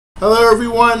Hello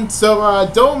everyone, so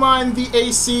don't mind the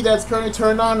AC that's currently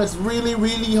turned on. It's really,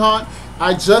 really hot.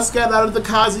 I just got out of the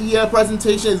Kazuya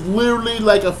presentation. It's literally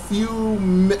like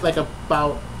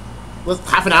about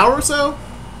half an hour or so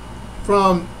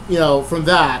from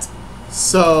that.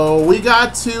 So we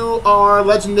got to our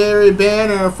legendary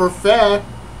banner for FEH.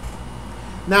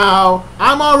 Now,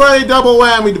 I'm already double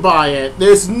whammied by it.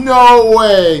 There's no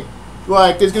way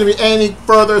there's gonna be any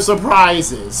further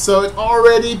surprises. So it's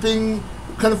already been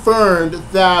confirmed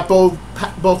that both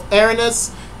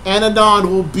Aranus and Adon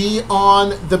will be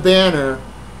on the banner.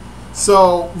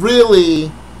 So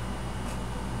really,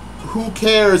 who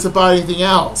cares about anything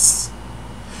else?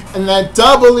 And that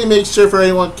doubly makes sure for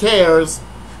anyone cares,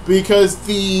 because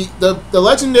the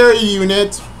legendary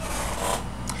unit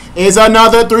is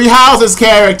another Three Houses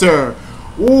character.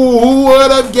 Ooh, who would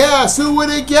have guessed? Who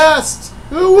would have guessed?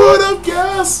 Who would have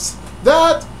guessed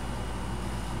that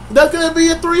that's gonna be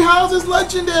a Three Houses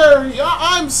legendary?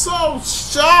 I'm so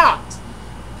shocked.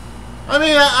 I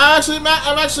mean,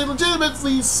 I'm actually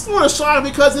legitimately sort of shocked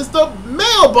because it's the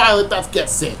male Byleth that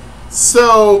gets it.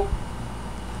 So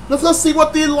let's see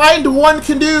what the Enlightened One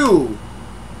can do.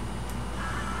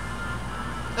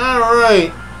 All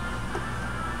right.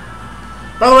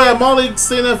 By the way, I'm only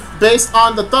seeing it based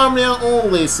on the thumbnail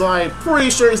only, so I'm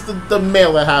pretty sure it's the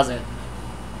male that has it.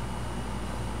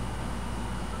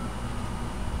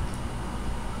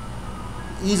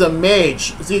 He's a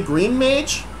mage. Is he a green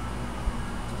mage?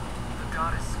 The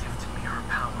goddess gifted me her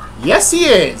power. Yes, he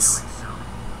is. So,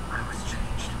 I was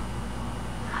changed.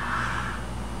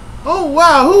 Oh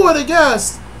wow, who would have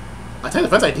guessed? Attack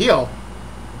defense ideal.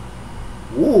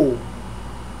 Ooh.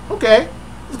 Okay.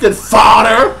 It's good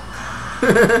fodder.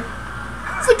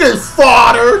 It's a good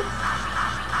fodder.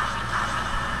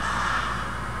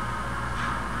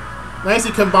 Nice.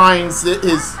 He combines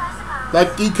his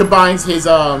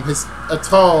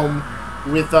atome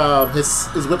with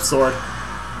his whip sword.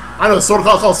 I know the sword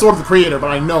called Sword of the Creator,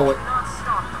 but I know it.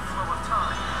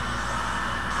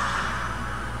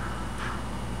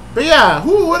 But yeah,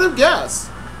 who would have guessed?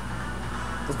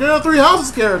 Let's get a Three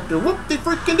Houses character. Whoop they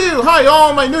freaking do. Hi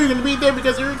all, I knew you're gonna be there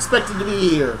because you're expected to be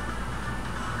here.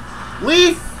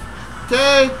 Leaf,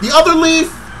 okay, the other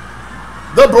Leaf,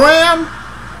 the Bram,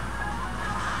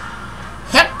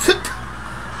 Heck,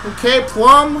 okay,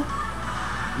 Plum,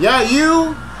 yeah,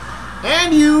 you,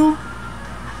 and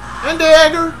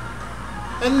Dagger,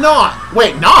 and Not.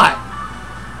 Wait, Not?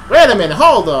 Wait a minute,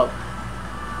 hold up.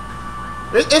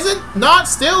 Isn't Not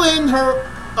still in her,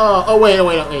 oh wait.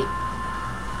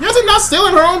 Isn't Not still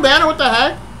in her own banner? What the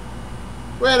heck?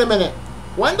 Wait a minute.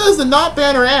 When does the Not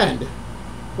banner end?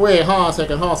 Wait, hold on a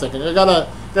second. I gotta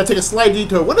take a slight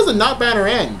detour. When does the Not banner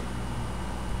end?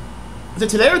 Is it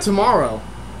today or tomorrow?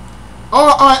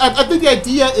 Oh, I think the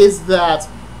idea is that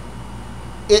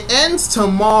it ends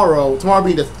tomorrow. Tomorrow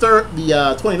being the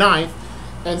 29th,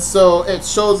 and so it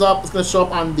shows up. It's gonna show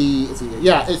up on the.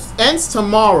 Yeah, it ends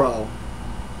tomorrow.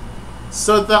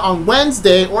 So that on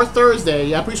Wednesday or Thursday,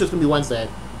 yeah, I'm pretty sure it's gonna be Wednesday.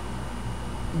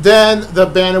 Then the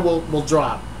banner will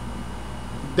drop.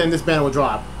 Then this banner will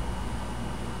drop.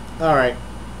 Alright,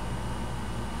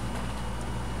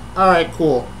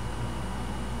 cool.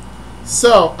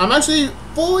 So, I'm actually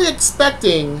fully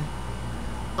expecting,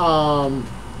 Alm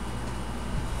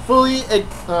to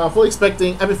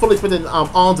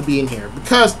be in here.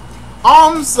 Because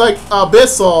Alm's,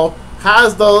 Abyssal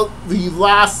has the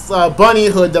last bunny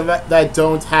hood that I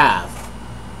don't have.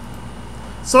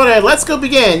 So anyway, let's go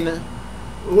begin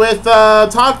with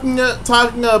talking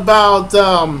about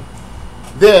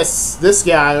this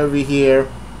guy over here.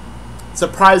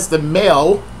 Surprise the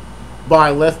male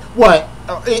Byleth. What?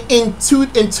 In 2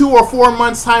 or 4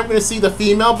 months' time, we're gonna see the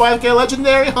female Byleth get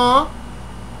legendary, huh?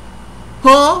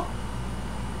 Huh?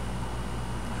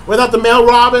 Without the male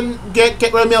Robin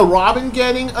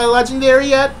getting a legendary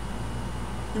yet?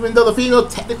 Even though the female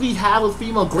technically have a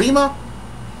female Grima?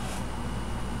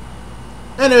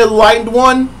 And an Enlightened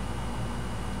One?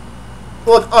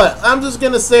 Look, I'm just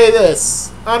gonna say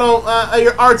this. I don't.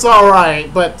 Your art's all right,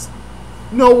 but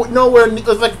nowhere.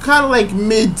 It's kind of like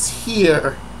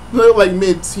mid-tier, like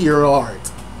mid-tier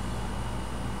art.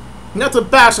 Not to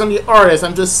bash on the artist,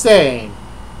 I'm just saying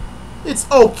it's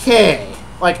okay,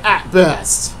 at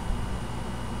best.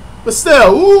 But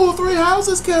still, ooh, Three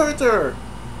Houses character.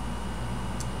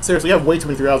 Seriously, you have way too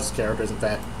many Three Houses characters. In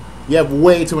fact, you have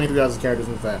way too many Three Houses characters.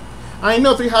 In fact. I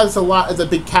know Three Houses is a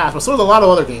big cast, but so does a lot of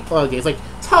other games. Like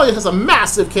Talia has a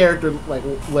massive character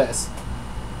list,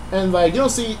 and you don't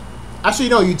see. Actually,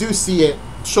 no, you do see it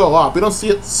show up. We don't see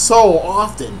it so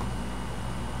often.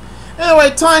 Anyway,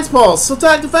 Times Pulse,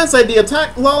 attack defense ID,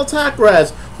 attack lull, attack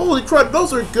res. Holy crud,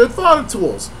 those are good fodder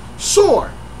tools.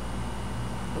 Sure.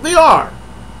 They are.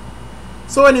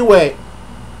 So anyway,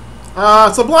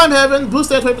 Sublime Heaven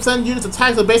boosts 20% units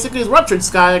attacks, so basically it's Ruptured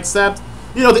Sky, except,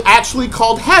 you know, they actually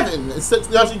called Heaven. They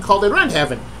actually called it Rend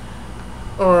Heaven.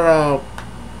 Or,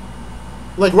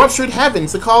 like Ruptured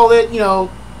Heavens, to call it, you know,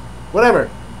 whatever.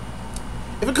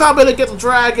 If a combat against a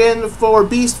dragon for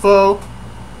Beast Foe,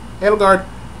 Edelgard,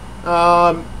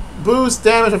 boosts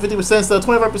damage by 50%, so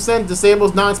 25%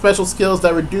 disables non-special skills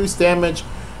that reduce damage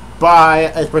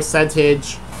by a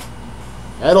percentage.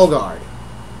 Edelgard.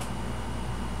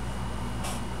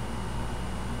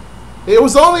 It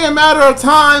was only a matter of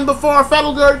time before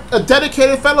a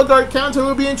dedicated Felguard counter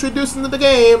would be introduced into the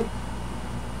game.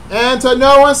 And to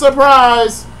no one's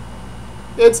surprise,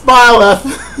 it's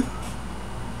Byleth.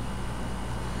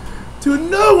 To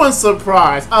no one's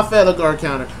surprise, a Felguard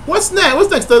counter. What's next? What's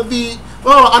next?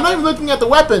 Oh, I'm not even looking at the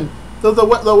weapon.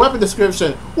 The weapon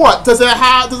description. What does it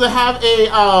have? Does it have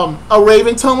a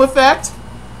Raven Tome effect?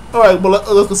 All right. Well,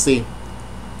 let's see.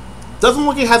 Doesn't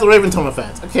look like it has a Raven Tome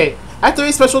effect. Okay.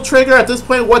 Activate special trigger at this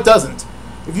point. What doesn't?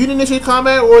 If you initiate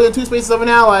combat or within 2 spaces of an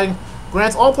ally,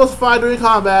 grants all +5 during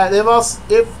combat.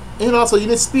 And also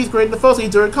unit speed greater than foe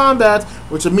speed during combat,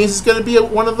 which means it's going to be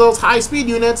one of those high speed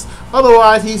units.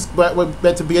 Otherwise, he's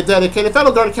meant to be a dedicated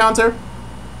Felguard counter.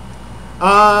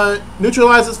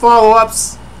 Neutralizes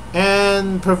follow-ups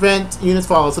and prevent units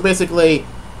follow. So basically,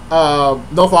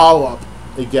 no follow-up,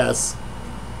 I guess.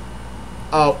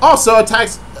 Also,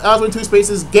 attacks within 2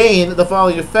 spaces gain the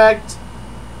following effect.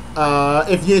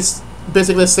 If units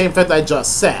basically the same effect I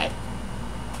just said.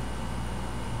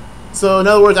 So in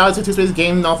other words, outside 2 spaces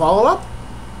gain no follow-up.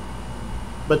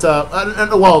 But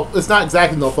well, it's not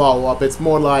exactly no follow-up. It's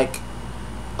more like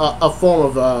a form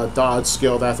of a dodge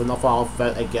skill that's a no follow-up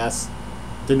effect, I guess.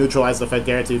 To neutralize the effect,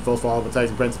 guaranteed full follow-up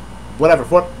attacks, brings whatever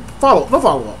no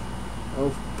follow-up.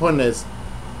 Point is.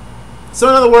 So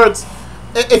in other words,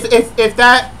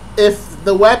 if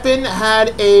the weapon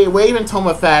had a Raven Tome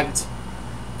effect,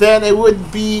 then it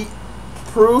would be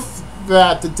proof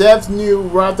that the devs knew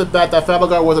right off the bat that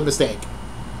Felguard was a mistake.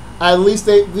 At least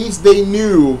they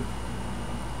knew,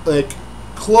 like,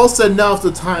 close enough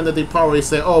to the time that they probably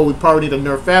say, "Oh, we probably need to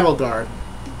nerf Felguard."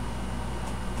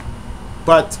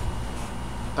 But,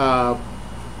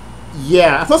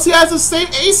 yeah. Plus, he has the same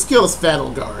ace skill as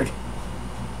Felguard.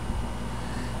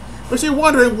 But you're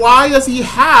wondering, why does he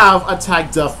have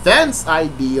attack defense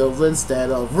ideals instead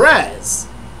of res?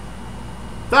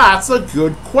 That's a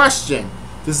good question.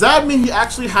 Does that mean he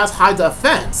actually has high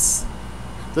defense?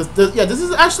 Does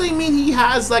this actually mean he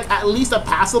has, like, at least a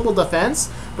passable defense?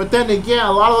 But then again,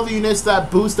 a lot of the units that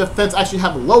boost defense actually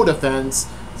have low defense.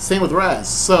 Same with res.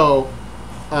 So,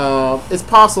 it's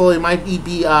possible it might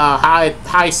be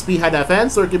high speed, high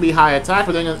defense, or it could be high attack,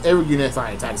 but then every unit has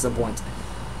high attack at some point.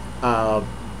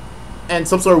 And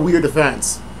some sort of weird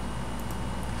defense.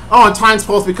 Oh, and times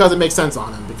pulse because it makes sense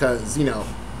on him. Because, you know,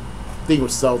 thing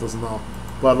with stealth doesn't know.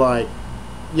 But, like,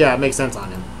 yeah, it makes sense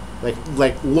on him.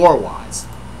 Like lore-wise.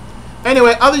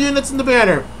 Anyway, other units in the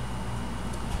banner.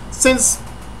 Since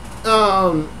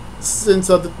the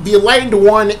enlightened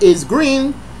one is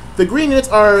green, the green units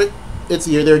are, it's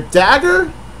here, they're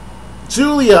Dagger,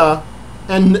 Julia,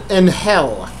 and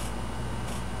Hell.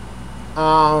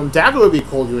 Dagger would be a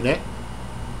cool unit.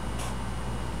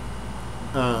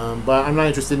 But I'm not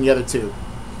interested in the other two.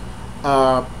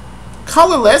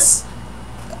 Colorless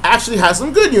actually has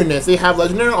some good units. They have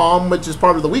Legendary Arm, which is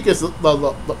probably the weakest,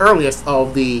 the earliest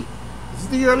of the... Is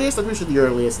it the earliest? I'm pretty sure the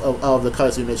earliest of the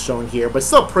colorless units shown here, but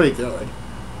still pretty good.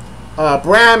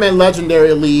 Bram and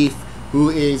Legendary Leaf, who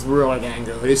is really dang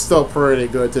good. It's still pretty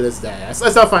good to this day. I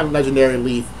still find Legendary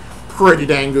Leaf pretty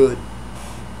dang good.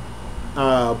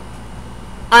 I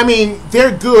mean,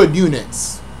 they're good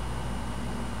units,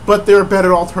 but there are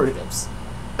better alternatives.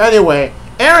 Anyway,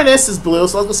 Aranis is blue,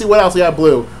 so let's go see what else we have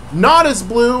blue. Nod is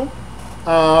blue.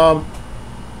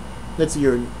 Let's see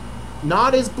here.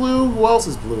 Nod is blue. Who else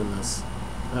is blue in this?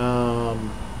 No,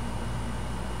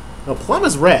 Plum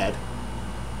is red.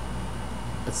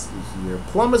 Let's see here.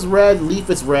 Plum is red. Leaf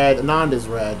is red. Anand is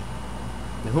red.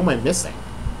 And who am I missing?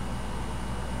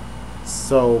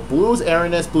 So blue is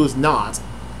Aranis. Blue is not.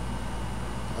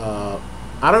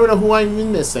 I don't even know who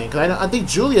I'm missing because I think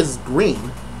Julia's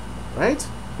green, right?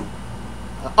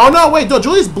 Oh no, wait, no,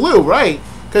 Julia's blue, right?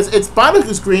 Because it's Byleth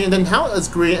who's green, and then Hell is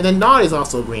green, and then Nod is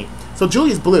also green. So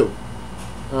Julia's blue.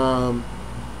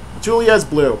 Julia's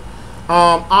blue.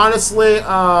 Honestly,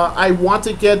 I want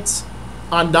to get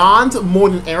Anand more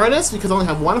than Aranis because I only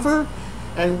have one of her.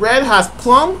 And red has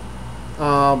Plum,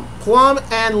 Plum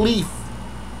and Leaf.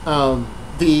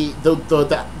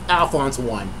 The Alphonse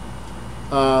one.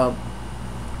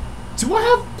 Do I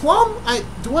have plum?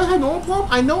 Do I have normal plum?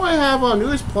 I know I have New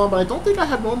Year's plum, but I don't think I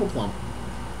have normal plum.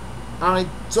 I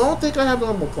don't think I have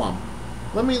normal plum.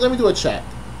 Let me do a check.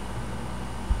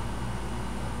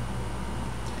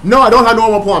 No, I don't have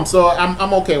normal plum, so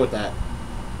I'm okay with that.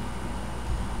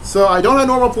 So I don't have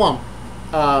normal plum.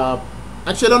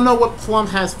 Actually, I don't know what plum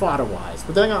has fodder-wise.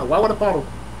 But then, why would a fodder?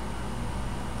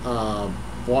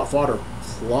 Fodder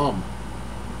plum.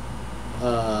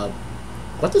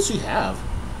 What does she have?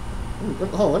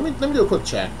 Hold on, let me do a quick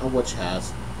check on what she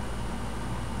has.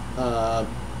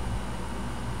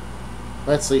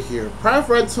 Let's see here.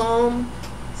 Private Red Tome,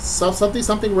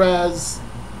 something res.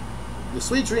 The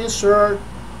Sweet Dreams shirt,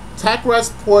 attack res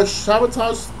push,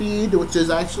 sabotage speed, which is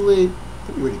actually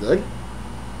pretty really good,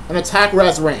 and attack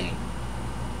res rain.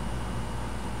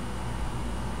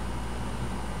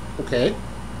 Okay.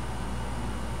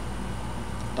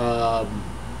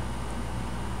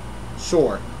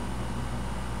 Sure.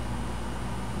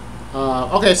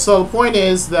 Okay, so the point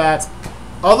is that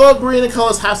although green and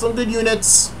colors have some good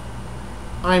units,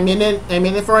 I'm in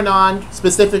it for a non,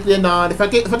 specifically a non. If I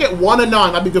get one a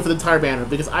non, that'd be good for the entire banner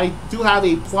because I do have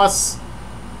a plus.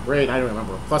 Wait, I don't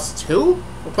remember. +2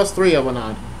 or +3 of a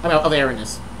non. I mean, of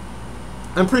Aranus.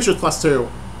 I'm pretty sure it's +2.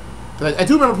 I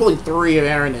do remember pulling 3 of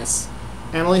Aranus,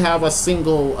 and only have a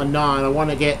single a non. I want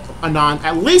to get a non,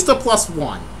 at least a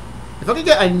 +1. If I can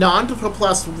get a non to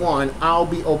 +1, I'll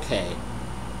be okay.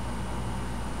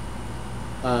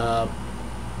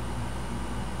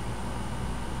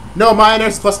 No, my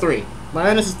Aranus is +3. My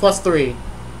Aranus is +3.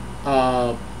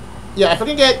 Yeah, if I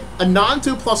can get a non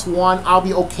to +1, I'll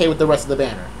be okay with the rest of the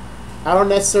banner. I don't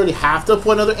necessarily have to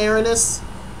put another Aranus.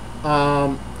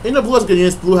 In the blue has good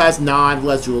units. Blue has non, blue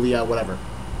has Julia, whatever.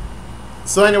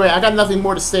 So anyway, I got nothing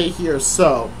more to say here.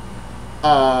 So,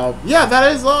 yeah,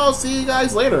 that is all. See you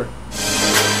guys later.